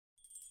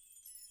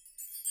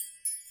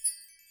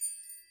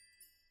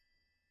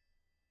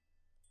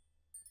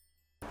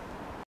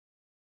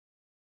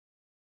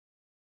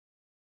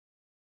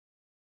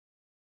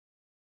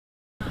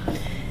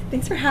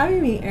Thanks for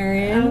having me,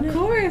 Erin. Of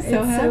course,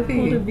 so it's happy.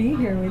 so cool to be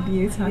here with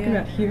you talking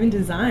about human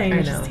design,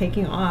 which is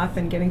taking off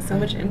and getting so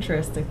much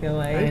interest, I feel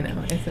like. I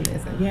know, it's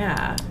amazing.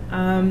 Yeah.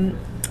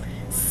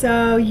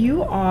 So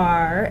you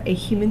are a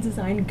human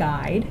design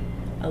guide,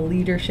 a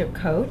leadership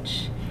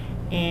coach,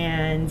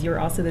 and you're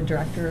also the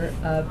director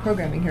of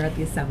programming here at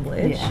the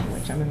Assemblage,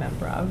 which I'm a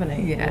member of, and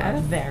I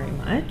love very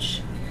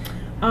much.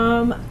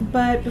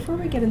 But before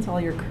we get into all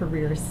your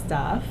career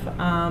stuff,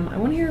 I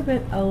want to hear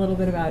a little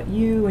bit about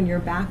you and your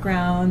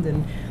background,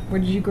 and where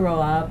did you grow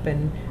up,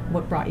 and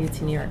what brought you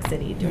to New York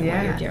City doing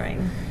what you're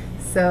doing.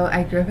 So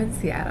I grew up in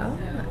Seattle,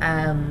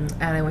 and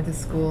I went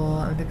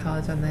to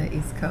college on the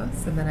East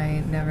Coast, and then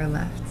I never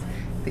left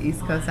the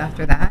East Coast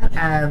after that.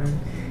 And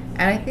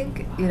I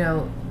think,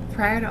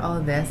 prior to all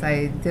of this,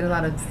 I did a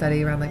lot of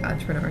study around like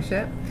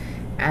entrepreneurship,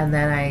 and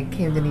then I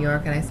came to New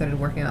York and I started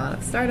working at a lot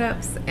of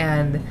startups,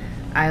 and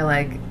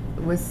I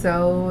was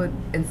so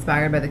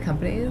inspired by the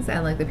companies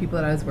and the people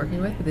that I was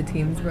working with, but the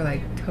teams were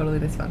totally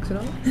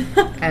dysfunctional.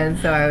 And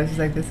so I was just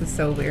like, this is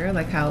so weird,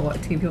 how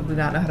team people do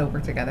not know how to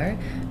work together.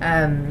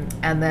 And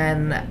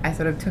then I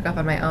sort of took off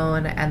on my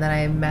own, and then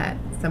I met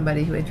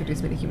somebody who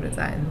introduced me to human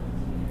design.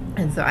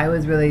 And so I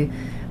was really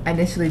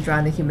initially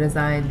drawn to human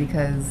design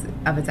because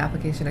of its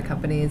application to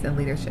companies and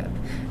leadership,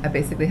 of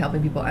basically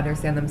helping people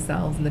understand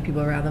themselves and the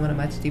people around them on a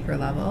much deeper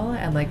level,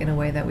 and in a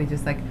way that we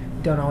just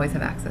don't always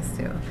have access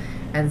to.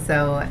 And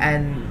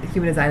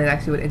human design is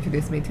actually what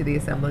introduced me to the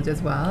Assemblage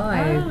as well.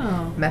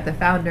 I met the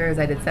founders,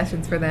 I did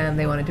sessions for them,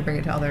 they wanted to bring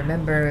it to all their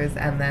members,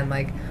 and then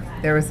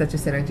there was such a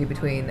synergy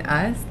between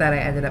us that I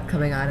ended up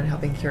coming on and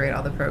helping curate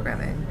all the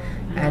programming.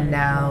 And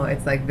now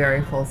it's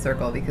very full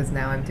circle, because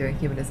now I'm doing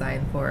human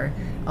design for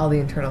all the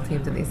internal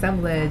teams in the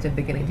Assemblage and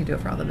beginning to do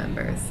it for all the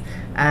members.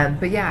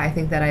 But yeah, I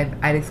think that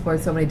I'd explored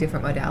so many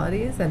different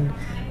modalities, and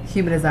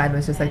human design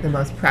was just the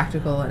most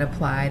practical and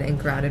applied and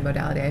grounded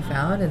modality I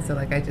found, and so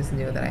I just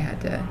knew that I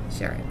had to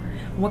share it.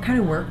 What kind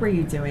of work were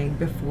you doing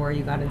before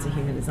you got into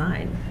human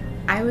design?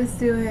 I was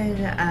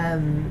doing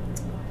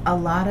a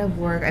lot of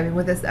work. I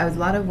was a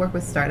lot of work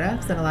with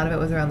startups, and a lot of it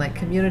was around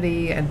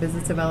community and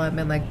business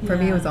development. For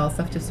me, it was all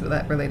stuff just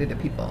related to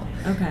people.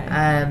 Okay.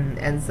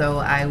 And so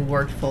I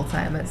worked full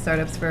time at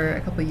startups for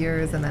a couple of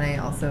years, and then I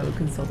also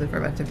consulted for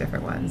a bunch of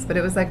different ones. But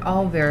it was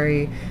all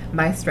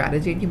my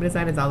strategy in human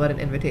design is all about an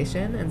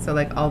invitation, and so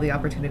all the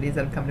opportunities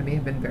that have come to me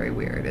have been very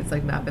weird. It's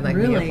not been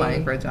really? me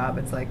applying for a job.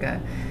 It's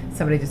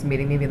somebody just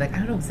meeting me and being like, I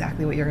don't know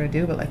exactly what you're going to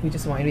do, but we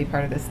just want you to be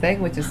part of this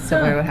thing, which is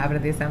similar to what happened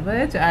at the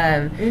Assemblage.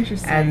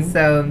 Interesting. And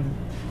so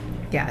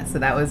so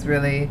that was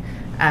really,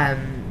 so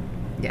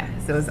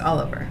it was all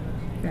over.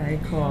 Very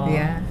cool.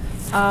 Yeah.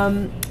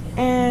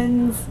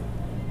 And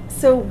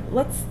so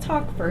let's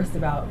talk first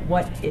about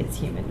what is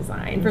human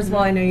design. First of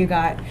all, I know you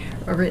got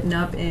written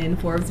up in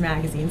Forbes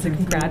magazine, so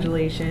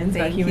congratulations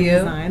about human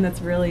design. That's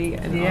really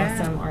an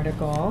awesome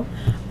article.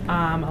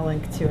 I'll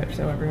link to it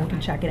so everyone can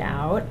check it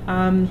out.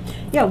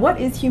 What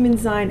is human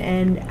design,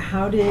 and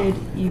how did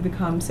you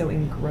become so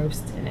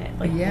engrossed in it?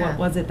 What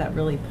was it that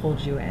really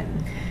pulled you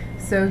in?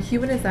 So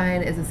human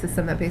design is a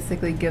system that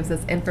basically gives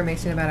us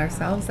information about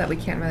ourselves that we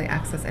can't really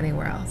access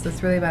anywhere else. So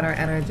it's really about our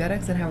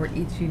energetics and how we're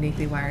each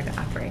uniquely wired to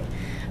operate.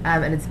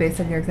 And it's based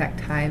on your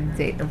exact time,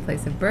 date, and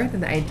place of birth.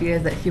 And the idea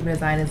is that human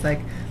design is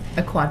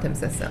a quantum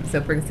system. So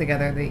it brings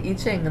together the I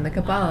Ching and the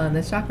Kabbalah and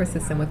the chakra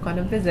system with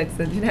quantum physics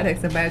and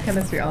genetics and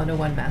biochemistry all into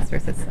one master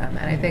system.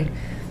 And I think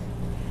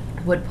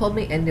what pulled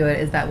me into it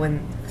is that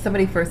when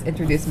somebody first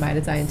introduced my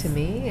design to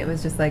me, it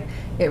was just it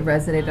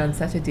resonated on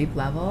such a deep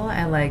level,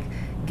 and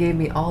gave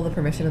me all the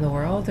permission in the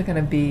world to kind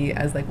of be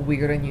as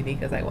weird and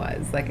unique as I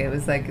was. It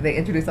was they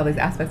introduced all these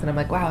aspects, and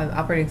I'm wow, I'm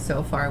operating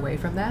so far away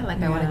from that.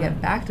 I want to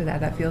get back to that.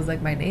 That feels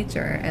like my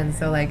nature. And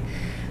so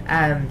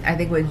I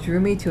think what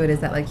drew me to it is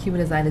that human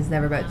design is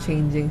never about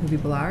changing who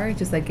people are. It's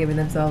just giving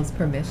themselves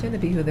permission to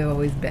be who they've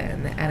always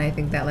been. And I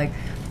think that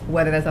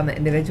whether that's on the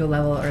individual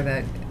level or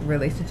the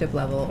relationship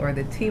level or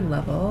the team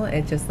level,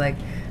 it just I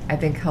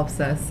think helps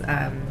us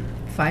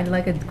find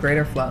a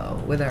greater flow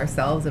with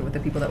ourselves and with the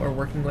people that we're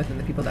working with and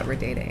the people that we're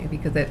dating,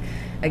 because it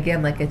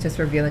again it's just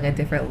revealing a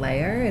different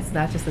layer. It's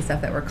not just the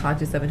stuff that we're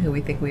conscious of and who we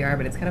think we are,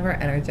 but it's kind of our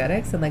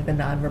energetics and the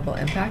nonverbal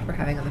impact we're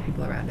having on the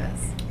people around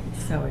us.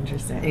 So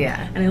interesting.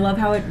 Yeah. And I love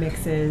how it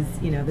mixes,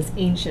 this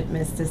ancient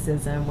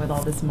mysticism with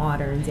all this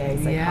modern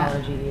day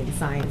psychology and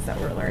science that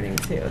we're learning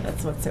too.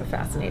 That's what's so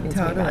fascinating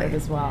to me about it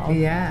as well.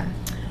 Yeah.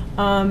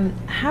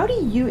 How do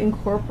you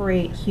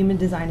incorporate human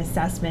design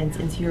assessments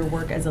into your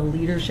work as a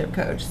leadership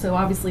coach? So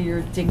obviously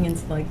you're digging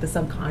into the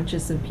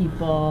subconscious of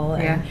people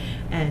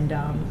and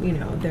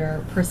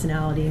their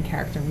personality and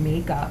character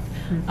makeup.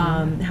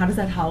 How does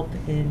that help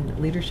in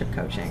leadership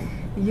coaching?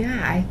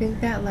 Yeah, I think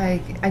that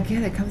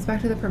again, it comes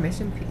back to the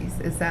permission piece.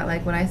 Is that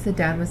when I sit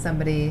down with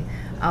somebody,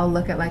 I'll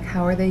look at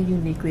how are they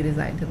uniquely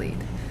designed to lead?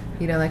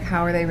 You know, like,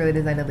 how are they really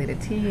designed to lead a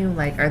team?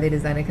 Like, are they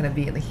designed to kind of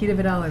be in the heat of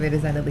it all? Are they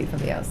designed to lead from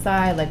the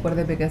outside? Like, what are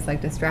the biggest,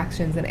 like,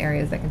 distractions and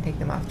areas that can take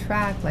them off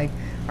track? Like,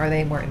 are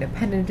they more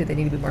independent? Do they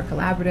need to be more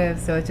collaborative?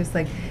 So it just,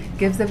 like,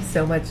 gives them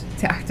so much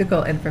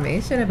tactical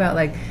information about,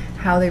 like,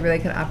 how they really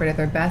can operate at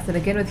their best. And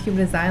again, with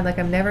human design, like,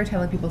 I'm never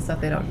telling people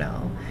stuff they don't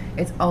know.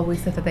 It's always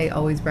stuff that they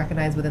always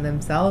recognize within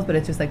themselves, but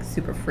it's just, like,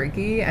 super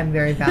freaky and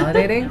very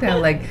validating to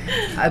have, like,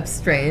 a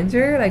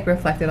stranger, like,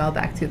 reflect it all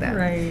back to them.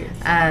 Right.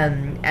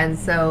 And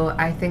so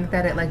I think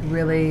that it, like,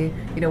 really,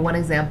 you know, one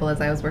example is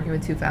I was working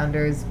with two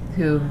founders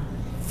who,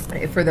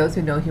 for those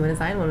who know human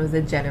design, one was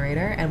a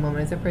generator and one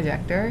was a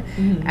projector.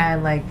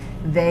 And, like,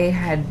 they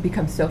had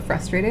become so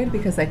frustrated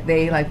because, like,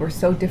 they, like, were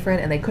so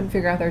different and they couldn't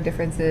figure out their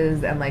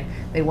differences, and, like,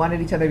 they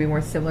wanted each other to be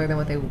more similar than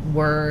what they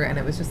were, and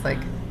it was just, like,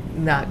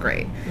 not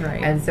great.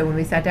 Right. And so when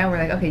we sat down, we're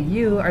like, okay,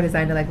 you are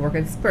designed to, like, work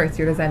in spurts.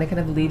 You're designed to kind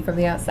of lead from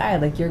the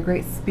outside. Like, you're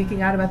great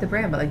speaking out about the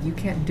brand, but, like, you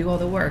can't do all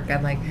the work,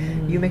 and, like,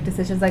 you make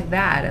decisions like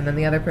that. And then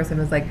the other person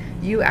was like,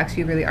 you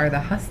actually really are the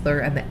hustler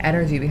and the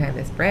energy behind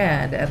this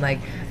brand, and, like,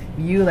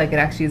 you, like, it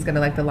actually is going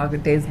to, like, the longer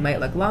days might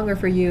look longer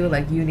for you.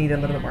 Like, you need a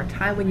little bit more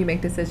time when you make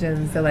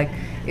decisions. So, like,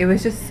 it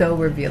was just so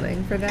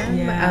revealing for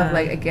them of,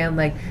 like, again,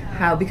 like,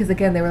 how, because,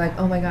 again, they were like,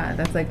 oh my God,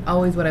 that's, like,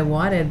 always what I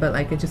wanted, but,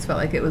 like, it just felt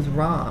like it was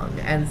wrong.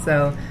 And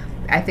so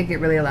I think it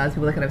really allows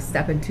people to kind of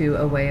step into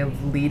a way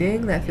of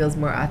leading that feels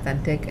more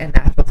authentic and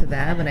natural to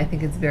them. And I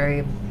think it's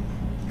very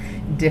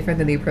different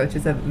than the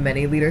approaches of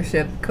many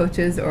leadership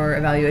coaches or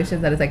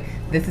evaluations that is like,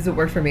 this is what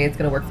worked for me, it's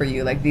going to work for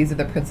you. Like, these are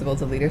the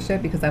principles of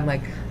leadership, because I'm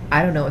like,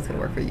 I don't know what's going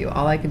to work for you.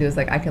 All I can do is,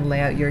 like, I can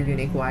lay out your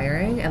unique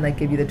wiring and, like,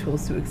 give you the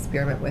tools to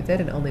experiment with it,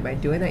 and only by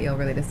doing that you'll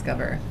really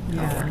discover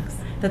how it works.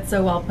 That's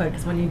so well put,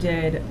 because when you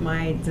did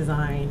my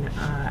design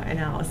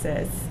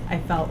analysis, I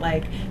felt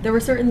like there were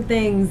certain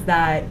things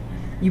that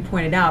you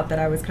pointed out that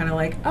I was kind of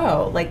like,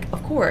 oh, like,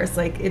 of course,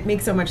 like, it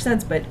makes so much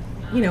sense, but,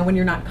 you know, when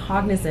you're not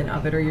cognizant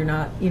of it, or you're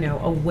not, you know,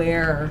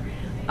 aware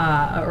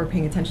or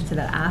paying attention to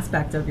that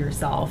aspect of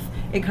yourself,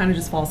 it kind of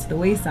just falls to the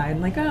wayside.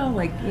 And, like, oh,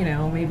 like, you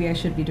know, maybe I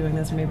should be doing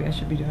this, or maybe I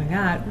should be doing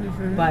that.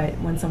 But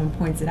when someone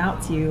points it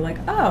out to you, like,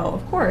 oh,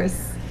 of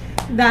course,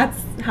 that's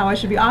how I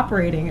should be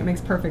operating, it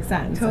makes perfect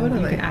sense. Totally.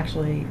 And you can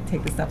actually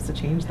take the steps to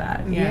change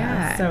that.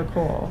 Yeah. So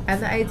cool.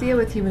 And the idea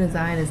with human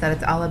design is that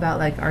it's all about,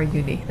 like, our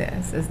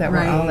uniqueness, is that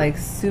we're all, like,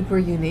 super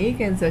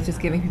unique, and so it's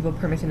just giving people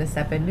permission to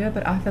step into it.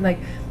 But often, like,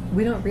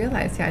 we don't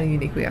realize how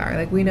unique we are.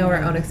 Like, we know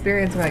our own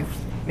experience, we're like,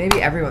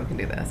 maybe everyone can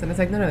do this, and it's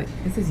like, no,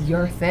 this is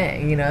your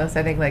thing, you know. So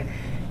I think, like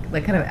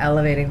kind of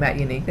elevating that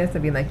uniqueness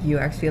and being like, you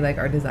actually, like,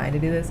 are designed to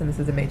do this, and this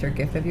is a major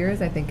gift of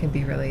yours, I think can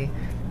be really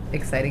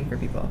exciting for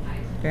people.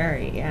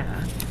 Very,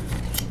 yeah.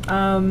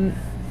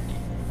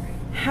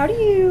 How do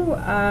you,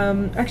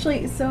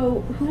 actually,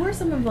 so who are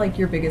some of, like,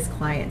 your biggest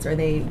clients? Are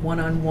they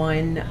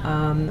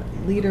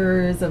one-on-one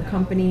leaders of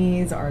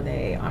companies? Are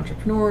they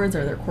entrepreneurs?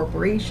 Are they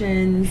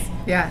corporations?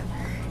 Yeah,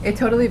 it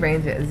totally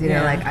ranges, you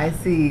know, like, I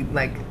see,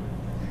 like,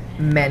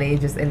 many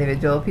just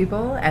individual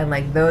people, and,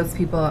 like, those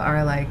people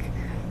are, like,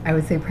 I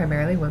would say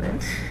primarily women.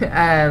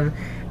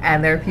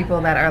 And there are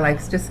people that are, like,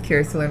 just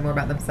curious to learn more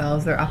about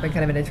themselves. They're often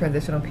kind of in a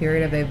transitional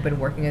period of they've been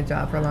working a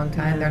job for a long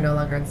time. They're no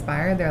longer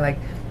inspired. They're, like,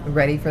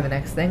 ready for the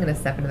next thing and to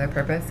step into their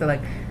purpose. So, like,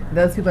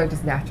 those people are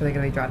just naturally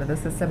going to be drawn to the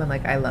system, and,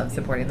 like, I love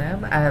supporting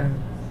them.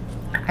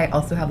 I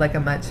also have, like, a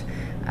much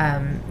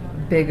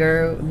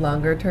bigger,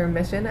 longer term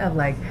mission of,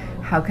 like,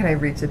 how can I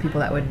reach the people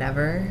that would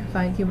never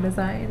find human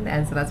design?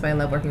 And so that's why I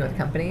love working with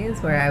companies,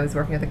 where I was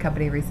working with a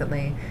company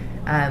recently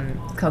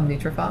called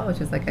Nutrafol,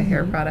 which is, like, a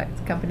hair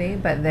product company,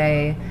 but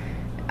they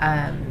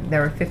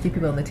there were 50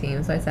 people on the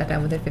team, so I sat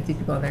down with the 50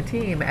 people on their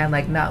team, and,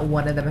 like, not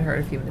one of them had heard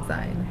of human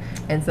design.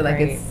 And so, like,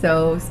 it's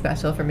so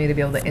special for me to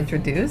be able to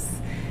introduce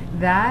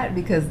that,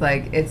 because,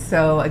 like, it's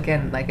so,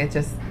 again, like,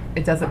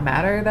 it doesn't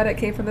matter that it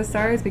came from the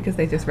stars, because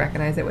they just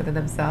recognize it within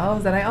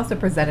themselves. And I also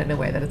present it in a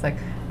way that it's like,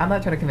 I'm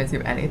not trying to convince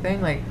you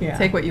anything. Like,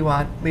 take what you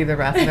want, leave the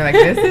rest. And they're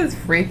like, this is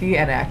freaky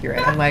and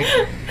accurate. I'm like,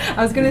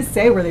 I was gonna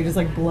say, were they just,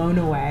 like, blown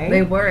away?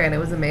 They were, and it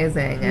was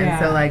amazing. And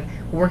so, like,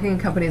 working in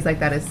companies like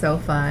that is so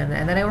fun.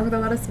 And then I work with a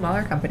lot of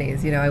smaller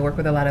companies. You know, I work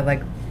with a lot of,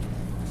 like,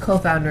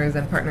 co-founders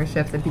and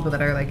partnerships and people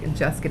that are, like,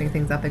 just getting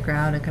things off the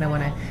ground and kind of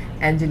want to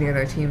engineer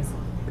their teams,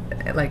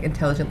 like,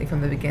 intelligently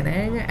from the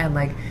beginning. And,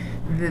 like,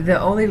 the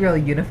only real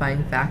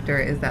unifying factor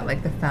is that,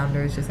 like, the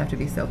founders just have to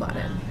be so bought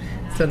in.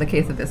 So in the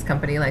case of this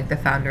company, like, the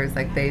founders,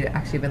 like, they'd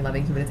actually been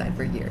loving human design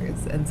for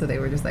years, and so they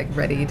were just, like,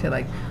 ready to,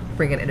 like,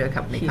 bring it into a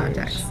company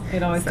context.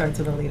 It always starts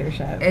with the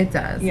leadership. It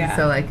does. Yeah.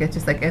 So, like, it's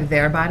just, like, if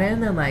they're bought in,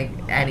 then, like,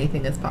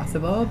 anything is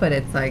possible. But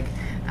it's, like,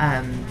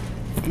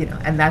 you know,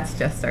 and that's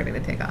just starting to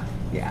take off.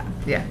 Yeah.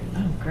 Yeah.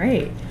 Oh,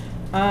 great.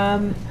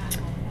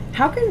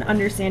 How can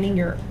understanding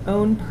your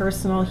own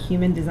personal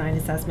human design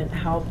assessment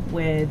help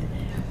with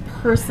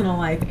personal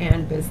life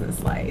and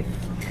business life?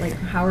 Like,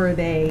 how are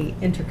they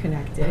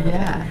interconnected?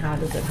 Yeah. And how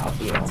does it help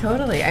you?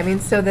 Totally. I mean,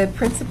 so the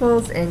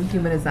principles in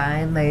human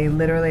design, they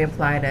literally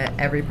apply to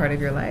every part of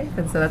your life.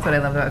 And so that's what I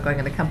love about going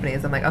into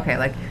companies. I'm like, okay,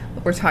 like,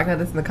 we're talking about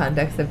this in the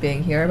context of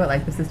being here, but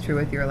like, this is true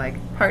with your like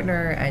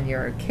partner and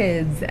your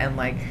kids and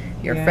like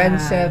your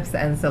friendships.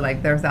 And so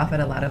like, there's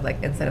often a lot of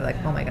like, instead of like,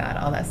 oh my God,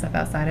 all that stuff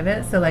outside of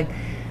it. So like,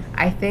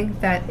 I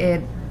think that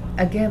it,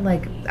 again,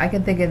 like, I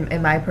can think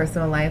in my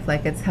personal life,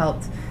 like, it's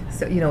helped.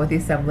 So, you know, with the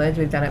assemblage,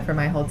 we've done it for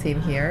my whole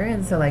team here.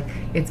 And so, like,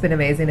 it's been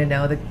amazing to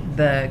know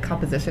the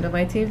composition of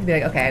my team. To be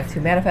like, okay, I have 2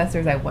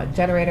 manifestors, I have 1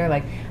 generator.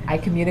 Like, I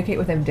communicate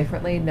with them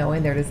differently,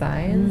 knowing their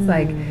designs.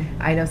 Like,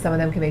 I know some of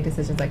them can make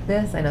decisions like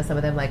this. I know some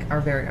of them, like, are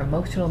very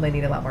emotional. They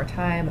need a lot more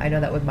time. I know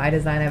that with my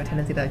design, I have a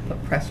tendency to, like,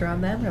 put pressure on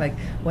them. Or, like,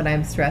 when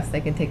I'm stressed,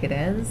 they can take it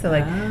in. So,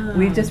 like,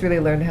 we've just really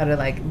learned how to,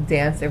 like,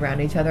 dance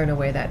around each other in a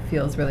way that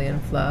feels really in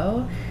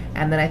flow.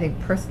 And then I think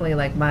personally,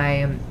 like,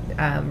 my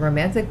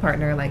romantic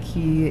partner, like,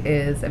 he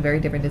is a very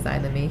different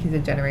design than me. He's a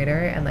generator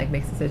and like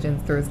makes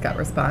decisions through his gut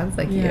response,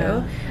 like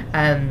you.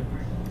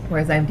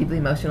 Whereas I'm deeply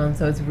emotional, and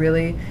so it's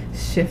really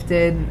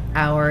shifted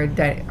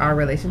our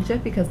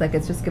relationship, because like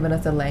it's just given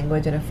us a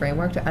language and a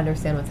framework to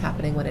understand what's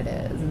happening when it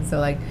is. And so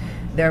like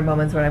there are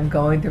moments when I'm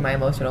going through my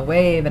emotional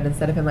wave, and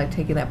instead of him like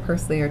taking that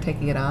personally or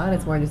taking it on,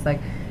 it's more just like,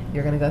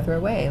 you're gonna go through a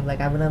wave.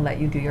 Like, I'm gonna let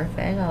you do your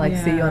thing. I'll like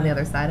see you on the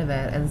other side of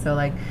it. And so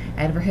like,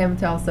 and for him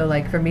to also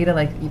like, for me to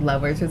like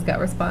leverage his gut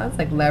response,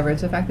 like leverage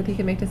the fact that he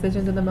can make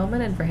decisions in the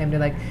moment, and for him to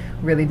like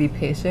really be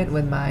patient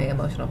with my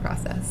emotional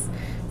process.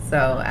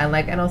 So, and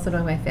like, and also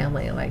knowing my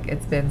family, like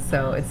it's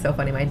so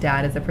funny. My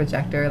dad is a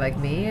projector like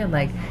me, and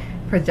like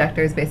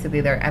projectors, basically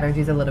their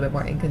energy is a little bit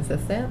more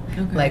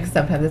inconsistent. Like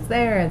sometimes it's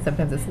there and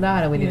sometimes it's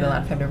not, and we need a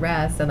lot of time to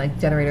rest. And like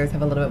generators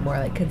have a little bit more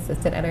like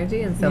consistent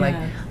energy. And so like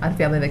on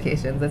family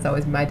vacations, it's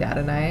always my dad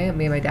and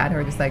me and my dad who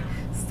are just like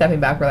stepping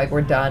back. We're like,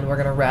 we're done, we're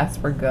gonna rest,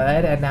 we're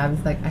good. And now I'm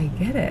just like, I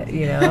get it,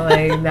 you know,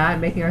 like not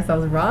making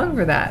ourselves wrong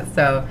for that.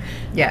 So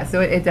yeah,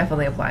 so it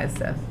definitely applies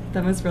to.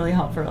 That must really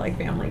help for like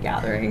family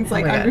gatherings,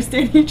 like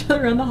understanding each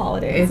other around the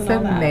holidays. It's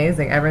and all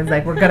amazing. That. Everyone's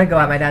like, we're gonna go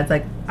out. My dad's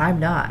like, I'm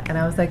not, and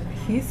I was like,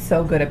 he's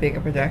so good at being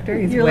a projector.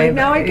 He's You're way like,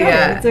 now I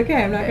get it. It's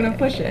okay. I'm not gonna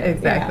push it.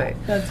 Exactly.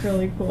 Yeah, that's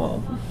really cool.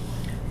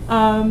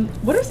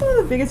 What are some of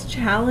the biggest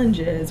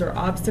challenges or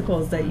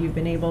obstacles that you've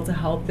been able to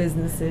help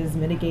businesses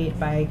mitigate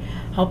by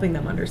helping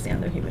them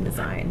understand their human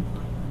design?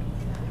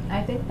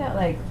 I think that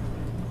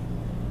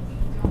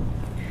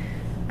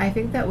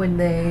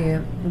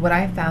what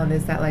I found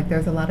is that like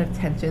there's a lot of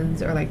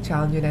tensions or like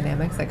challenging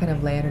dynamics that kind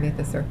of lay underneath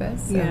the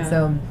surface. And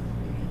so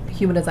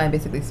human design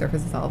basically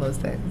surfaces all those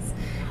things.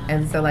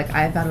 And so like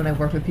I found when I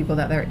worked with people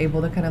that they're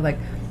able to kind of like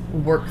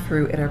work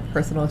through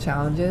interpersonal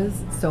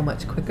challenges so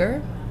much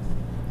quicker,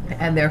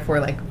 and therefore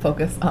like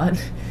focus on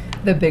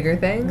the bigger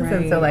things.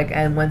 And so like,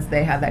 and once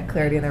they have that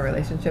clarity in their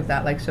relationship,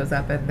 that like shows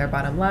up in their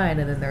bottom line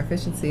and in their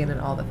efficiency and in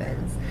all the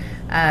things.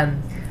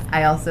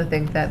 I also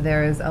think that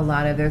there's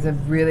a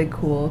really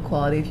cool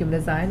quality of human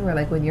design where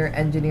like when you're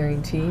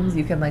engineering teams,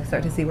 you can like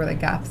start to see where the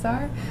gaps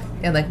are,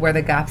 and like where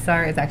the gaps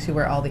are is actually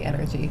where all the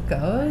energy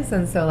goes.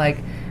 And so like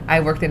I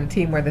worked in a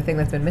team where the thing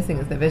that's been missing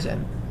is the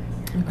vision.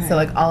 So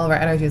like all of our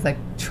energy is like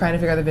trying to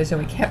figure out the vision.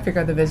 We can't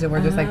figure out the vision.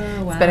 We're just like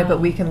spend it, but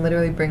we can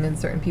literally bring in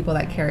certain people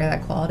that carry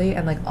that quality,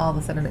 and like all of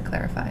a sudden it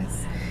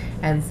clarifies.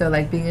 And so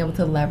like being able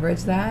to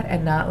leverage that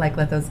and not like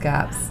let those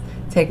gaps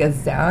take us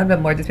down, but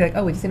more just be like,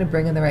 oh, we just need to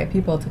bring in the right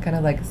people to kind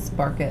of like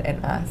spark it in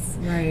us.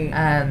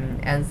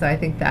 And so I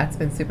think that's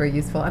been super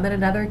useful. And then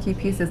another key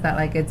piece is that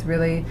like it's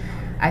really,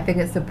 I think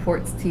it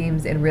supports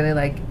teams in really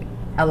like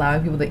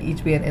allowing people to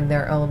each be in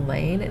their own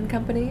lane in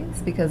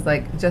companies. Because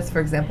like, just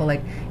for example,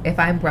 like if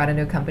I'm brought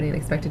into a company and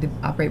expected to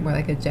operate more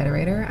like a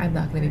generator, I'm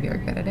not going to be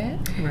very good at it.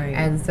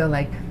 And so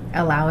like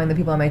allowing the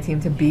people on my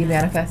team to be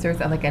manifestors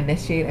and like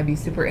initiate and be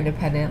super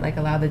independent, like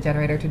allow the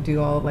generator to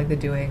do all like the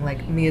doing,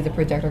 like me as a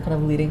projector kind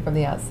of leading from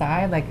the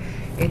outside, like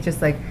it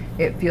just like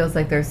it feels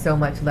like there's so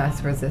much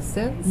less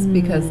resistance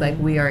because like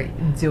we are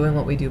doing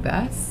what we do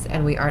best,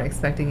 and we aren't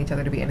expecting each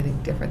other to be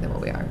anything different than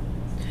what we are.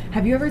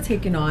 Have you ever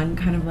taken on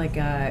kind of like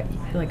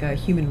a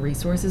human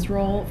resources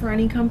role for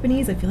any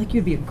companies? I feel like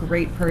you'd be a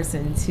great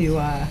person to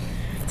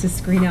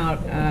screen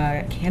out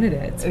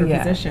candidates for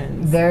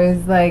positions.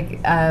 There's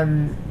like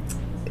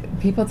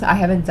I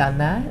haven't done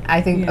that.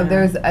 I think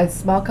there's a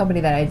small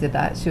company that I did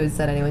that. She was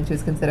said anyone she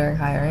was considering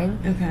hiring.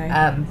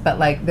 But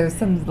like there's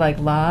some like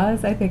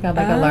laws I think on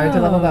like a larger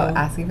level about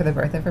asking for the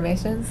birth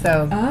information.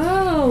 So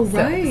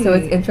so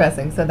it's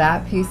interesting. So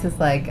that piece is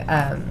like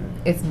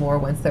it's more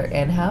once they're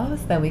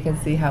in-house, then we can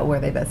see where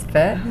they best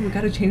fit. Oh, we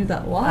got to change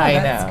that law.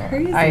 That's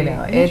crazy. I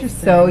know. It's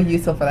so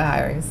useful for the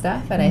hiring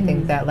stuff, and I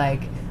think that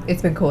like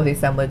it's been cool with the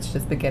assemblage to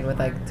just begin with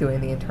like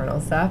doing the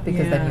internal stuff,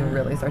 because then you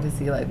really start to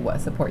see like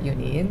what support you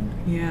need.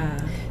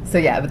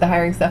 So but the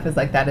hiring stuff is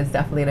like, that is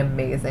definitely an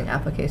amazing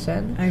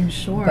application. I'm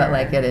sure. But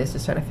like it is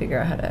just trying to figure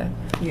out how to,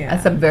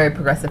 as some very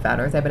progressive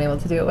founders I've been able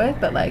to do it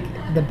with, but like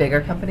the bigger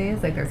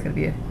companies, like there's going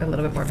to be a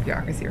little bit more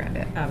bureaucracy around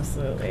it.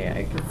 Absolutely.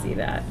 I can see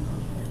that.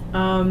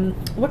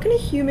 What can a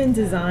human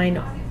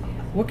design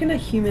what can a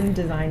human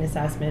design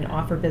assessment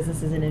offer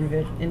businesses and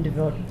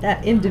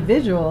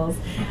individuals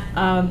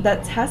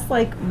that tests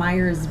like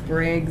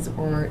Myers-Briggs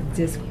or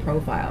DISC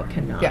profile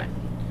cannot? Yeah.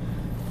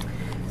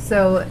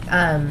 So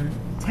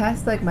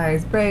tests like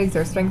Myers-Briggs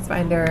or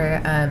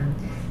StrengthsFinder,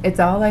 it's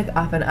all like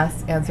often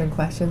us answering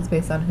questions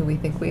based on who we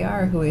think we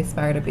are, who we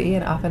aspire to be,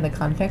 and often the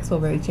context will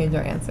really change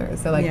our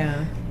answers. So like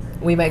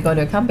we might go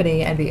into a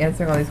company and be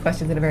answering all these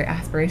questions in a very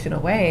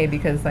aspirational way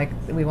because like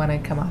we want to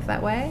come off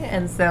that way.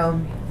 And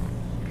so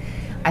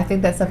I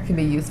think that stuff can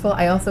be useful.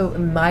 I also,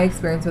 my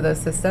experience with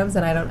those systems,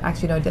 and I don't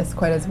actually know DISC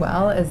quite as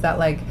well, is that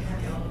like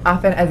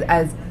often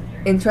as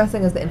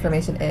interesting as the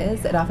information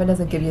is, it often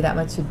doesn't give you that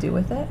much to do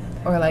with it,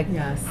 or like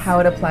how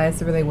it applies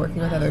to really working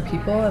with other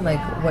people and like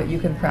what you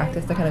can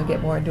practice to kind of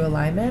get more into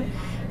alignment.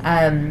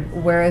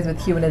 Whereas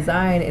with human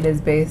design, it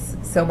is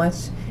based so much,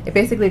 it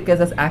basically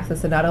gives us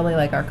access to not only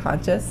like our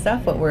conscious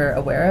stuff, what we're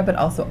aware of, but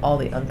also all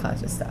the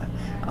unconscious stuff.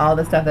 All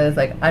the stuff that is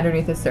like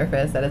underneath the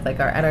surface, that is like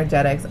our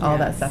energetics, all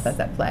that stuff that's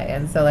at play.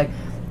 And so like,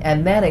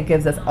 and then it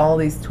gives us all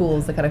these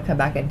tools to kind of come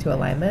back into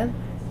alignment.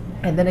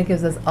 And then it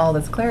gives us all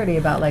this clarity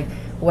about like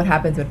what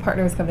happens when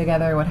partners come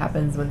together, what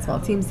happens when small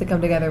teams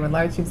come together, when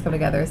large teams come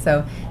together.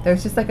 So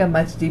there's just like a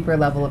much deeper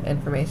level of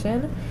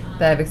information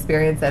that I've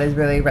experienced that is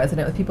really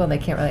resonant with people and they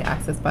can't really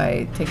access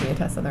by taking a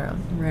test on their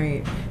own.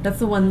 Right. That's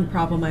the one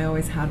problem I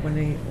always had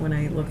when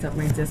I looked up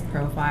my DISC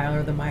profile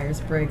or the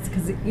Myers-Briggs,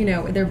 because you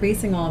know they're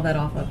basing all of that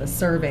off of a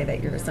survey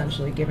that you're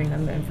essentially giving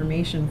them the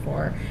information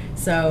for.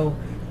 So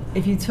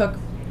if you took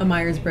a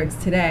Myers-Briggs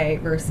today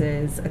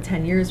versus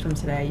 10 years from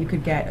today, you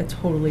could get a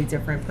totally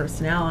different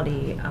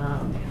personality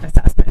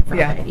assessment from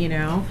it, you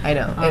know? I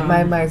know.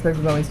 My Myers-Briggs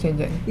is always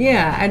changing.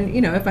 Yeah, and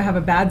you know, if I have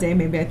a bad day,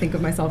 maybe I think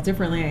of myself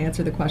differently. I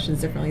answer the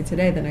questions differently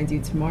today than I do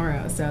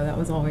tomorrow. So that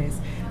was always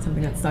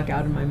something that stuck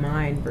out in my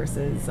mind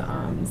versus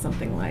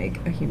something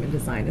like a human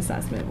design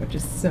assessment, which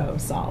is so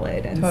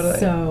solid. And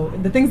so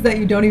the things that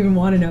you don't even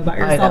want to know about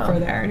yourself are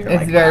there. And you're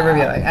it's very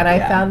revealing. And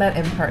I found that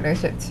in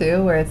partnership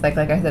too, where it's like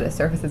I said, it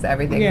surfaces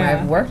everything. Where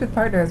I've worked with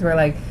partners where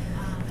like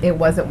it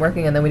wasn't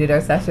working and then we did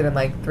our session and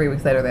like 3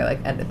 weeks later they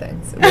like ended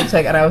things, which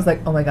like, and I was like,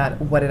 oh my god,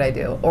 what did I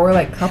do? Or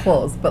like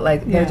couples, but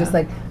like they're just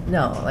like,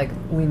 no, like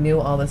we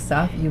knew all this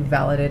stuff, you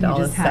validated all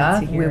this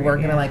stuff, we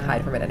weren't gonna like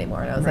hide from it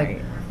anymore. And I was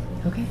like,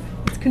 okay,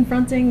 it's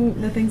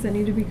confronting the things that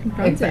need to be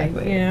confronted.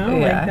 You know,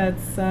 like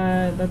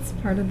that's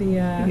part of the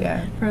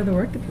part of the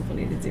work that people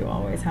need to do.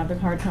 Always have the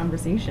hard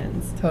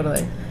conversations.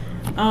 Totally.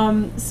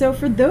 So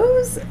for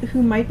those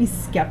who might be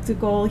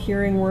skeptical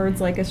hearing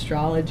words like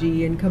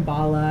astrology and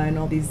Kabbalah and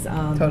all these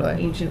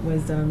ancient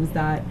wisdoms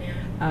that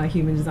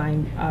human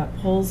design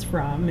pulls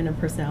from in a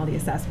personality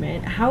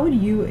assessment, how would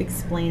you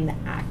explain the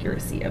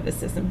accuracy of the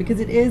system? Because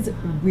it is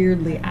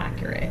weirdly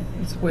accurate.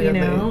 It's weirdly,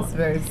 you know? It's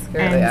very scarily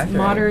and accurate.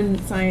 Modern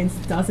science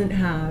doesn't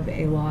have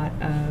a lot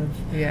of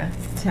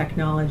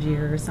technology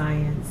or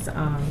science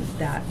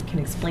that can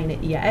explain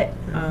it yet.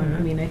 I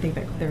mean, I think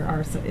that there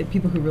are some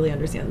people who really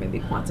understand maybe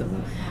quantum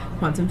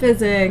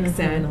physics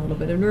and a little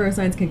bit of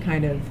neuroscience can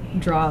kind of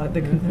draw the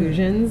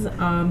conclusions,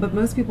 but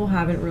most people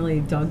haven't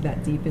really dug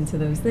that deep into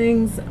those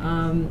things.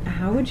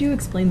 How would you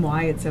explain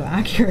why it's so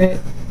accurate?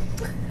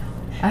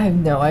 I have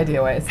no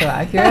idea why it's so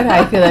accurate.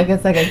 I feel like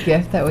it's like a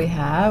gift that we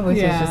have, which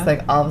is just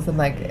like all of a sudden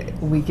like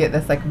we get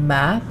this like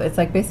map. It's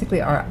like basically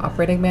our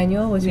operating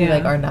manual, which we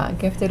like are not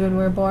gifted when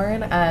we're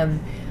born.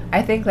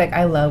 I think like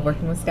I love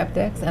working with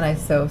skeptics and I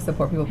so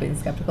support people being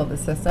skeptical of the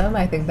system.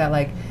 I think that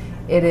like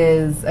it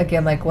is,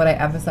 again, like what I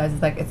emphasize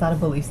is like it's not a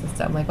belief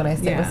system. Like when I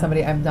sit with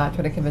somebody, I'm not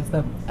trying to convince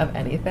them of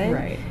anything.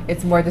 Right.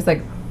 It's more just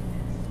like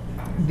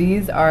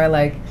these are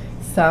like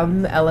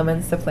some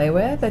elements to play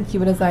with, and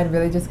human design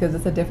really just gives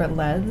us a different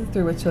lens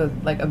through which to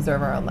like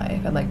observe our own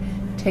life and like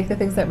take the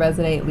things that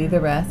resonate, leave the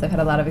rest. I've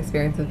had a lot of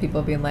experience with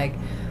people being like,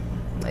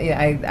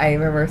 I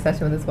remember a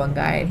session with this one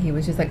guy and he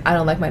was just like, I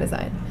don't like my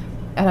design.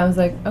 And I was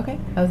like, okay.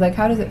 I was like,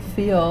 how does it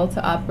feel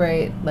to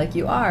operate like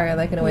you are,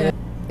 like in a way that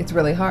it's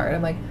really hard?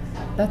 I'm like,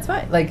 that's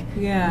fine. Like,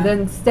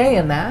 then stay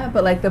in that.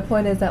 But like the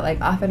point is that like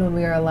often when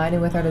we are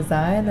aligning with our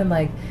design, then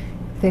like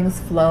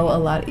things flow a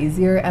lot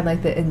easier, and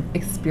like the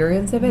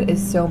experience of it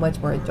is so much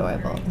more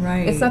enjoyable.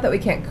 Right. It's not that we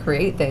can't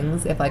create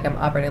things if like I'm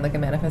operating like a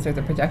manifestor as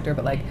a projector,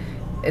 but like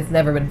it's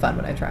never been fun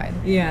when I tried.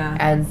 Yeah.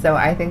 And so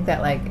I think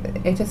that like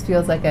it just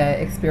feels like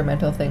a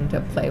experimental thing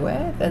to play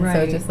with, and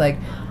so just like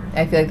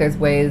I feel like there's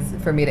ways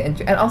for me to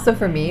and also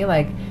for me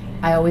like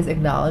I always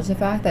acknowledge the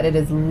fact that it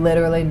is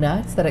literally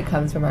nuts that it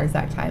comes from our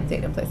exact time,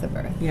 date, and place of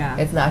birth. Yeah.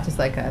 It's not just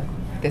like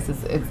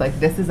it's like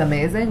this is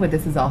amazing, but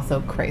this is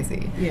also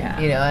crazy. Yeah.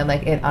 You know, and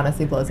like it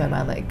honestly blows my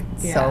mind like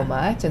so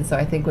much. And so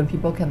I think when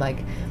people can like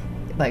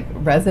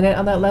resonate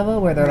on that level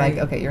where they're like,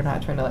 okay, you're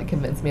not trying to like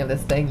convince me of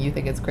this thing, you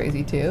think it's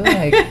crazy too,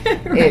 like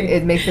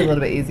it makes it a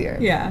little bit easier.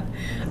 Yeah.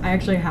 I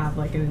actually have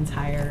like an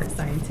entire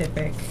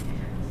scientific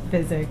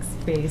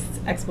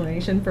physics-based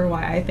explanation for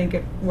why I think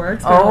it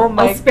works. Oh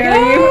my god! I'll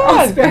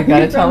spare you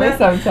gotta tell me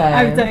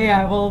sometime.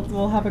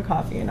 We'll have a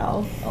coffee and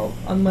I'll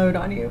unload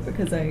on you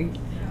because I'm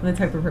the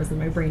type of person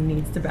my brain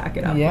needs to back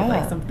it up with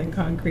like something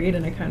concrete,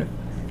 and I kind of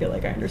feel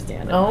like I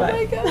understand it. Oh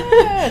my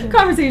God.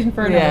 Conversation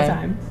for another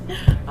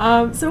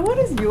time. So what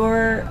is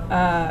your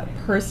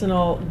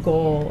personal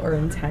goal or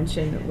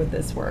intention with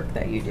this work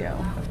that you do?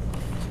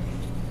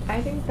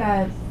 I think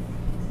that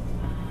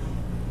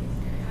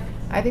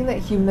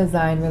human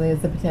design really is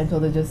the potential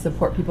to just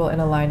support people in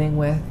aligning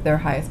with their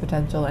highest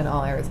potential in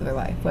all areas of their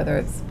life, whether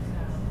it's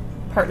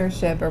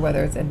partnership or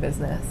whether it's in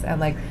business.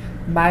 And like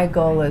my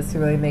goal is to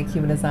really make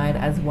human design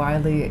as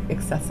widely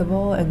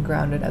accessible and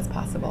grounded as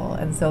possible.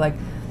 And so like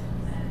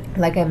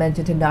I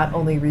mentioned, to not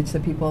only reach the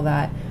people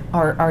that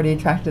are already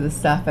attracted to the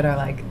stuff and are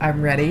like,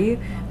 I'm ready,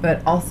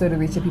 but also to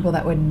reach the people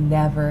that would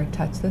never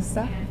touch this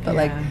stuff. But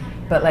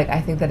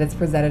I think that it's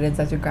presented in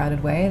such a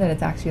grounded way that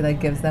it's actually like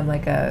gives them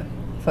like a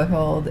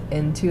foothold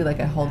into like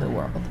a whole new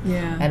world.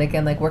 Yeah. And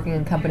again, like working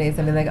in companies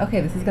and being like,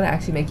 okay, this is going to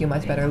actually make you a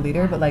much better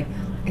leader, but like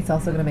it's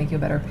also going to make you a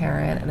better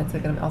parent, and it's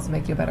going to also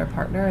make you a better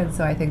partner. And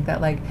so I think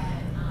that like,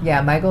 yeah,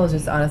 my goal is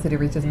just honestly to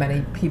reach as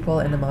many people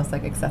in the most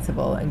like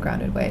accessible and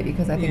grounded way,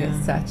 because I think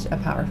it's such a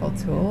powerful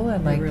tool,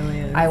 and like it really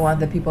is. I want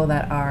the people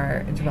that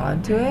are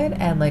drawn to it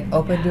and like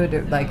open to it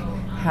to like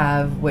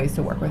have ways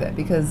to work with it,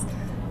 because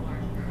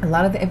a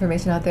lot of the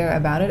information out there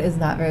about it is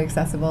not very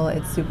accessible.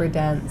 It's super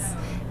dense.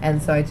 And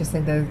so I just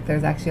think that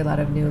there's actually a lot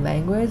of new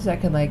language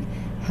that can like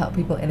help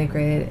people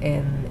integrate it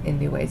in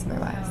new ways in their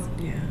lives.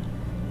 Yeah,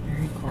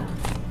 very cool.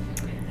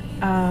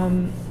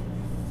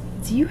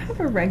 Do you have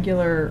a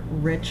regular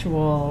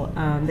ritual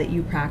that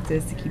you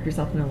practice to keep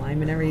yourself in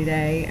alignment every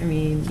day? I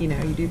mean, you know,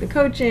 you do the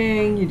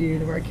coaching, you do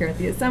the work here at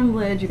the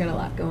assemblage, you got a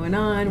lot going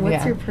on.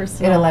 What's your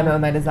personal... In alignment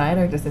with my design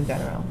or just in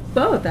general?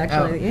 Both,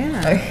 actually, yeah.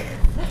 Okay.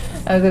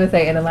 I was going to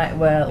say,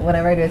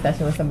 whenever I do a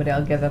session with somebody,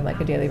 I'll give them like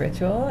a daily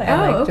ritual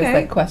and just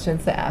like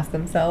questions to ask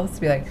themselves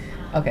to be like,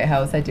 okay,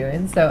 how was I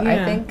doing? So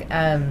I think,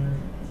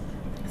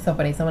 so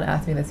funny, someone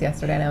asked me this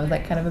yesterday and I was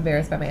like kind of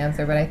embarrassed by my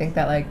answer, but I think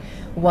that like,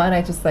 one,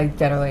 I just like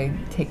generally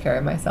take care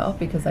of myself,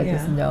 because I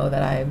just know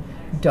that I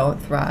don't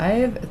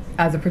thrive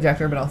as a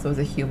projector, but also as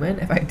a human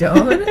if I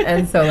don't.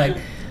 And so like,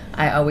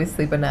 I always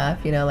sleep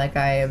enough, you know, like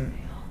I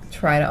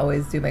try to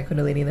always do my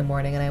Kundalini in the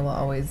morning, and I will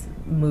always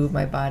move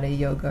my body,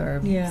 yoga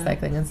or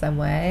cycling in some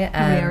way.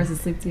 How many hours of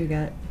sleep do you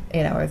get?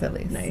 8 hours at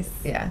least. Nice.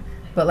 Yeah.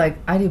 But like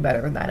I do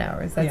better with 9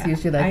 hours. That's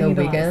usually like a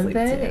weekend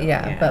thing.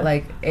 Yeah. But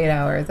like 8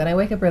 hours, and I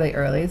wake up really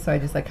early, so I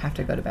just like have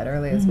to go to bed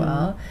early as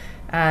well.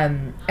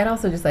 And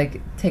also just like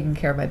taking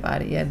care of my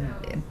body,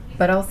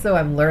 but also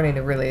I'm learning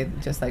to really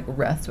just like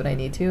rest when I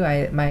need to.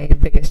 My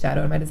biggest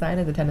shadow in my design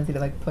is a tendency to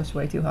like push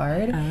way too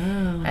hard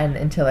and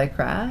until I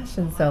crash.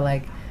 And so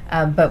like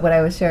but what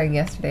I was sharing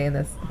yesterday in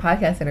this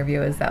podcast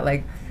interview is that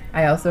like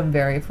I also am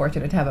very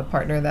fortunate to have a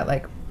partner that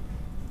like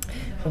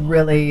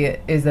really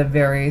is a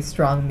very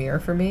strong mirror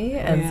for me.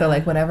 And so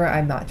like whenever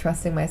I'm not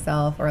trusting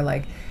myself or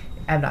like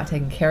I'm not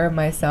taking care of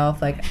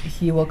myself, like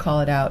he will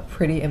call it out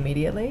pretty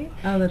immediately.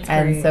 Oh, that's great.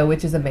 And so,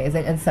 which is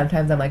amazing. And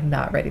sometimes I'm like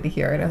not ready to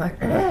hear it. I'm like,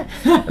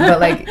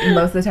 but like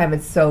most of the time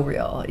it's so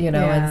real, you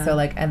know? And so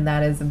like, and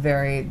that is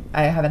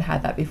I haven't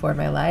had that before in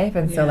my life.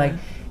 And so like,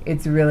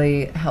 it's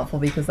really helpful,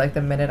 because like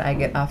the minute I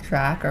get off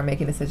track or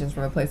making decisions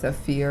from a place of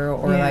fear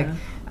or like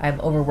I'm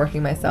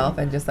overworking myself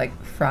and just like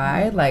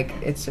fried, like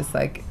it's just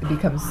like it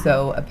becomes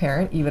so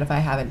apparent even if I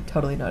haven't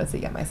totally noticed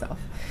it yet myself.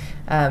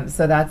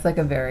 So that's like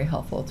a very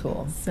helpful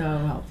tool. So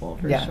helpful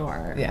for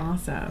sure. Yeah.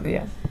 Awesome.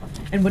 Yeah.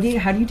 And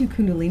how do you do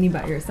Kundalini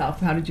by yourself?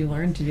 How did you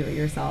learn to do it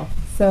yourself?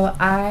 So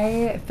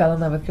I fell in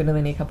love with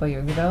Kundalini a couple of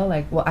years ago.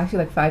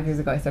 Actually 5 years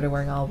ago I started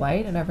wearing all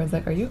white, and everyone's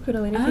like, are you a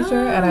Kundalini teacher?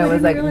 And I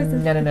was like, no. I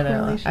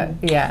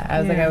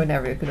was like, I would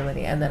never do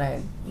Kundalini. And then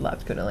I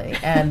loved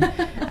Kundalini. And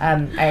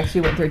I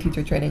actually went through a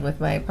teacher training with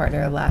my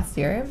partner last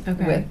year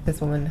with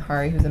this woman,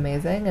 Hari, who's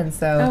amazing. And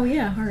so... Oh,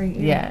 yeah, Hari.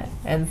 Yeah.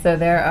 And so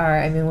there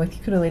are,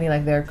 with Kundalini,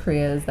 like there are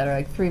Kriyas that are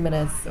like 3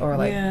 minutes or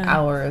like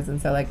hours. And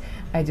so like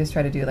I just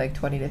try to do like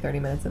 20 to 30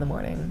 minutes in the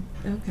morning.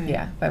 Okay.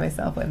 Yeah, by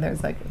myself, and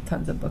there's like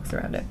tons of books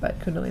around it. But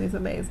Kundalini is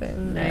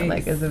amazing. Nice. And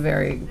like is a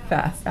very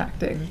fast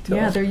acting tool.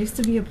 Yeah, there used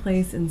to be a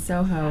place in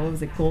Soho. What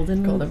was it,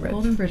 Golden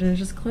Bridge, and it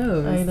just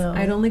closed. I know.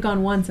 I'd only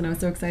gone once, and I was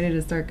so excited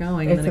to start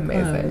going. It's and then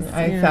it amazing. Closed.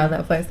 I found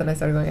that place, and I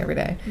started going every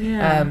day.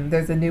 Yeah.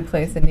 There's a new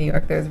place in New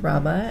York. There's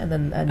Rama, and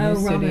then a new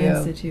studio. Rama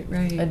Institute,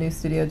 right? A new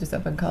studio just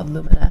opened called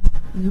Lumina.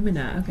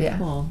 Okay,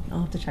 cool.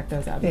 I'll have to check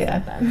those out.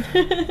 Then.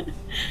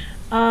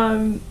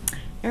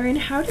 Erin,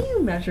 how do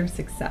you measure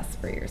success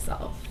for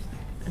yourself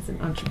as an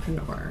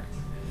entrepreneur?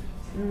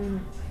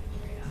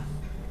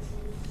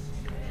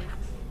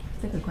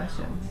 That's a good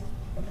question.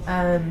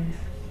 I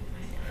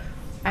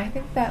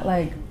think that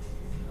like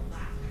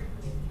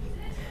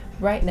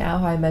right now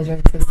how I measure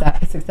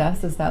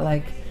success is that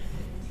like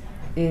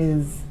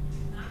the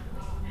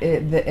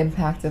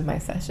impact of my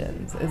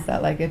sessions is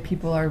that like if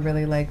people are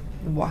really like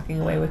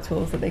walking away with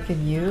tools that they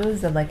can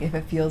use, and like if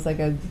it feels like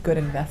a good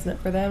investment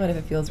for them, and if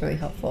it feels really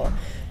helpful.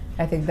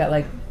 I think that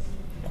like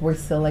we're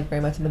still like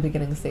very much in the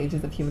beginning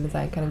stages of human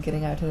design kind of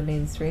getting out to the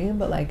mainstream,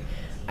 but like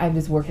I'm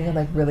just working on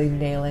like really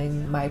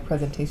nailing my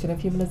presentation of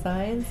human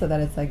design so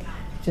that it's like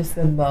just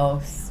the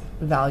most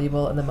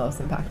valuable and the most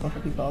impactful for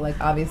people. Like,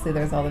 obviously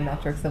there's all the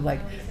metrics of like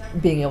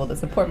being able to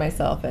support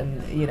myself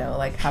and, you know,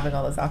 like having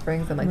all those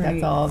offerings and like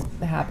that's all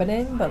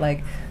happening, but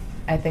like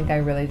I think I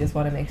really just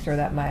want to make sure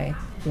that my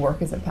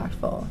work is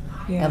impactful.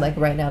 And like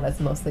right now that's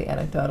mostly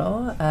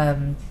anecdotal,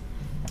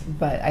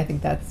 but I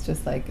think that's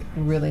just like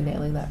really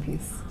nailing that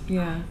piece.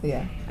 Yeah.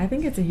 I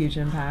think it's a huge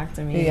impact.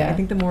 I mean, I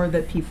think the more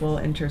that people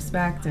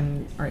introspect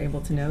and are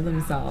able to know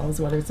themselves,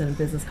 whether it's in a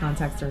business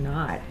context or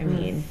not, I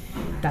mean,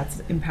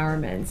 that's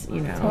empowerment,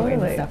 you know, in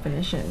its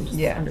definition,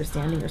 just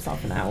understanding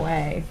yourself in that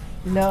way.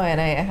 No, and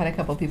I had a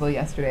couple people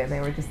yesterday, and they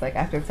were just like,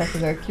 after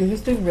accepting, they're like, you're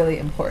just doing really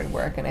important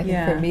work. And I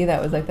think for me,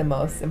 that was like the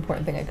most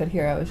important thing I could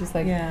hear. I was just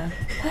like,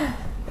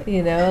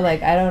 you know,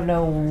 like, I don't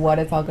know what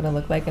it's all going to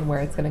look like and where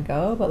it's going to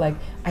go, but like,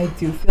 I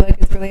do feel like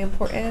it's really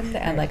important.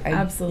 And like, I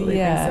absolutely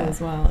think so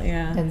as well.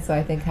 And so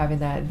I think having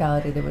that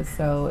validated was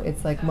so,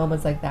 it's like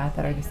moments like that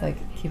that are just like,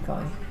 keep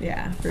going.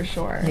 Yeah, for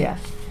sure.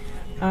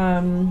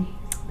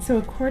 So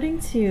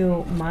according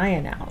to my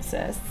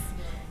analysis,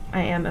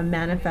 I am a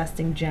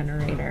manifesting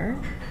generator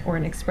or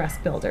an express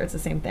builder. It's the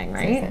same thing,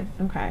 right? Same.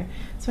 Okay.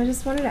 So I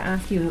just wanted to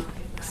ask you,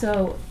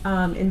 so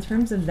in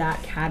terms of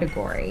that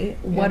category,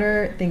 what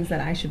are things that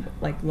I should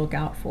like look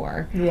out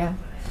for?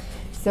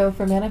 So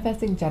for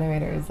manifesting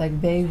generators, like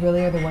they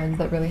really are the ones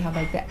that really have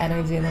like the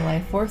energy and the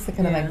life force to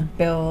kind of like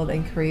build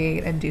and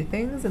create and do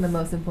things. And the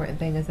most important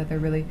thing is that they're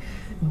really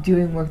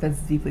doing work that's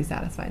deeply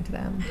satisfying to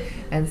them.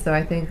 And so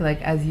I think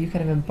like as you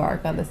kind of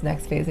embark on this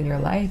next phase in your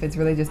life, it's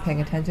really just paying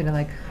attention to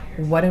like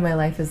what in my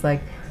life is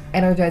like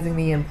energizing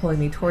me and pulling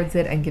me towards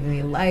it and giving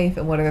me life,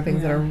 and what are the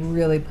things that are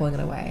really pulling it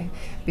away.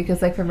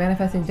 Because like for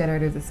manifesting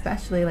generators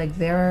especially, like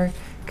their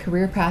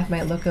career path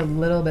might look a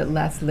little bit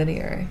less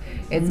linear.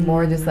 It's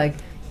more just like,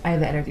 I have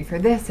the energy for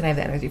this and I have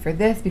the energy for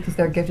this, because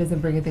their gift is in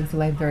bringing things to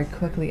life very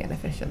quickly and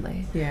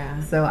efficiently.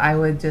 So I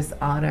would just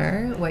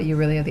honor what you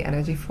really have the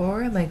energy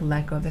for and like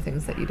let go of the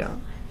things that you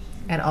don't.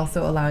 And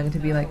also allowing it to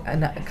be like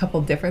a couple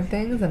different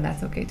things, and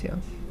that's okay too.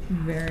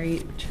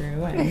 Very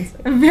true, and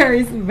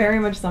very, very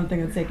much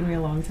something that's taken me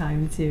a long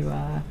time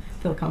to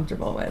feel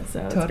comfortable with.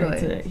 So it's great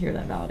to hear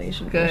that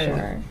validation for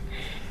sure.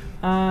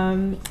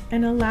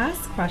 And a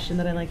last question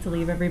that I like to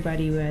leave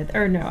everybody with,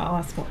 or no, I'll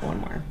ask one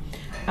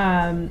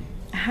more.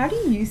 How do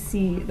you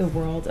see the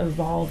world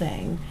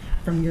evolving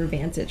from your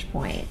vantage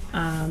point,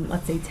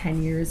 let's say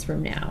 10 years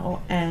from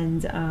now,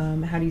 and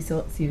how do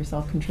you see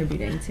yourself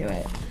contributing to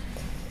it?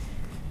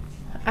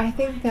 I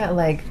think that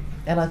like,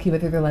 and I'll keep it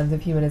through the lens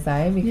of human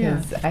design,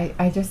 because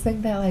I just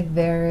think that like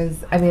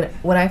I mean,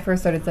 when I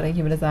first started studying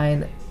human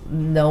design,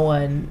 no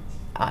one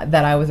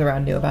that I was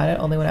around knew about it.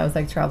 Only when I was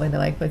like traveling to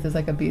like places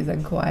like Ibiza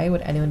and Kauai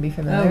would anyone be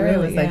familiar. It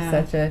was like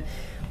such a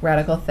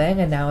radical thing,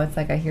 and now it's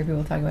like I hear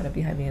people talking about it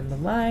behind me in the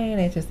line.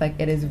 It's just like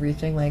it is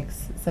reaching like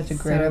such a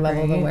greater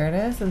level of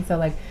awareness. And so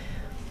like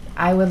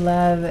I would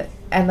love,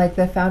 and like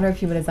the founder of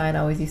human design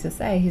always used to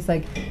say, he's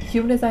like,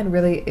 human design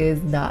really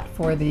is not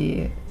for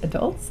the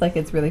adults, like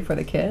it's really for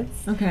the kids.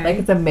 Like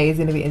it's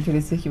amazing to be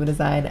introduced to human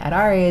design at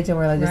our age, and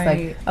we're like just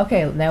like,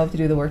 okay, now we have to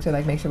do the work to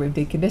like make sure we've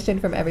deconditioned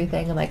from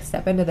everything and like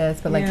step into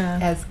this. But like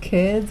as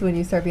kids, when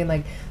you start being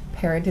like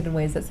parented in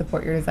ways that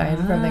support your design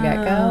from the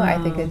get-go, I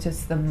think it's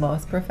just the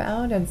most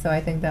profound. And so I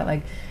think that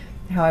like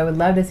how I would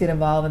love to see it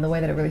evolve, and the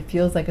way that it really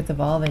feels like it's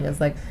evolving is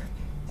like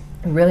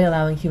really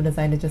allowing human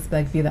design to just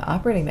like be the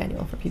operating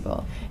manual for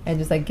people, and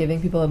just like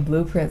giving people a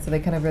blueprint so they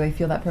kind of really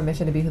feel that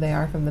permission to be who they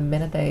are from the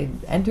minute they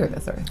enter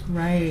this earth.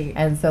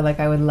 And so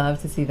like I would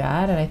love to see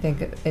that. And I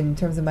think in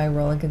terms of my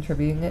role in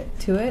contributing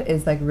to it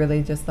is like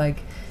really just like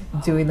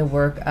doing the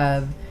work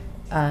of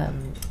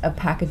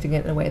packaging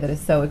it in a way that is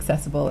so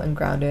accessible and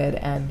grounded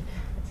and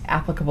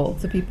applicable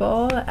to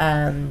people,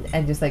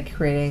 and just like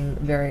creating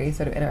very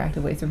sort of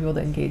interactive ways for people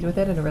to engage with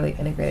it and to really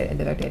integrate it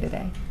into their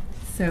day-to-day.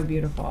 So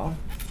beautiful.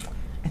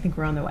 I think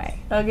we're on the way.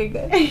 Okay,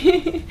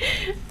 good.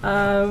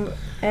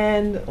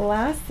 And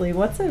lastly,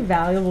 what's a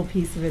valuable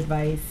piece of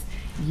advice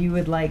you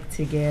would like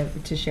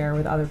to share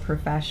with other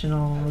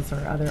professionals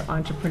or other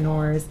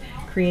entrepreneurs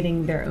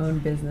creating their own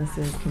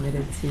businesses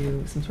committed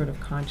to some sort of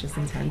conscious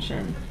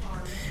intention?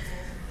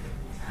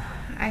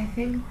 I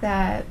think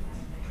that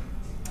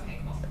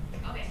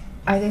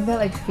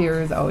like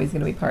fear is always going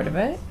to be part of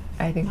it.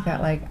 I think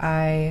that like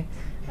I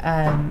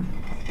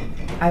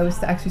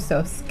was actually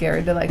so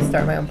scared to like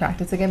start my own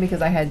practice again,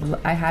 because I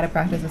had a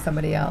practice with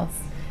somebody else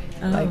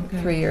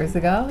 3 years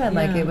ago, and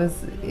like it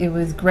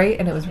was great,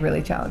 and it was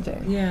really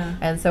challenging.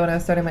 And so when I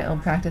was starting my own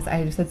practice,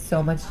 I just had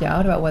so much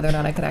doubt about whether or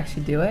not I could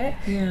actually do it.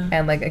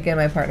 And like again,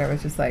 my partner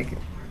was just like,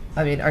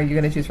 I mean, are you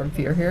going to choose from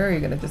fear here, or are you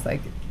going to just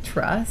like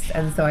trust?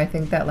 And so I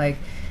think that like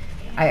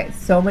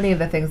so many of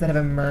the things that have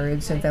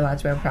emerged since I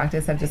launched my own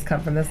practice have just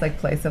come from this like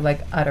place of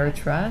like utter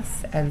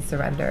trust and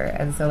surrender.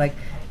 And so like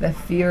the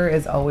fear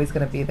is always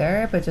going to be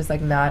there, but just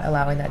like not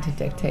allowing that to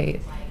dictate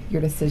your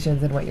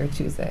decisions and what you're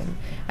choosing.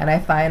 And I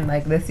find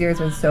like this year has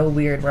been so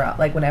weird, where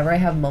like whenever I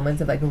have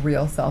moments of like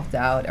real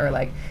self-doubt or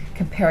like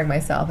comparing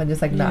myself and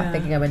just like not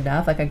thinking I'm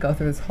enough, like I go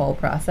through this whole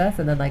process,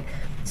 and then like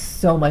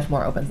so much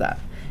more opens up.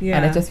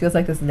 And it just feels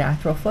like this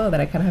natural flow that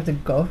I kind of have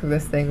to go through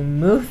this thing,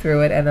 move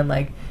through it, and then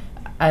like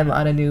I'm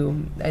on a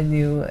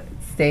new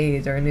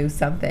stage or a new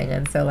something.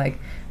 And so like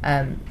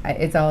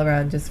it's all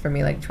around just for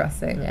me like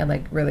trusting and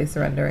like really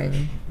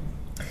surrendering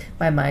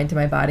my mind to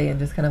my body and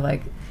just kind of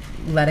like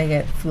letting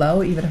it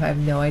flow, even if I have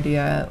no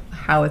idea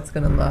how it's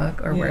going to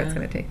look or where it's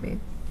going to take me.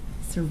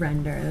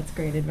 Surrender. That's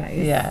great advice.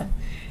 Yeah.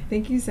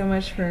 Thank you so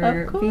much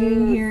for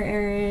being here,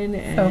 Erin,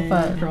 and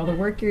so for all the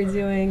work you're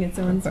doing. It's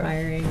so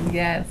inspiring.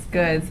 Yes,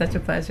 good. Such a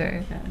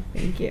pleasure. Yeah,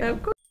 thank you.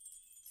 Of course.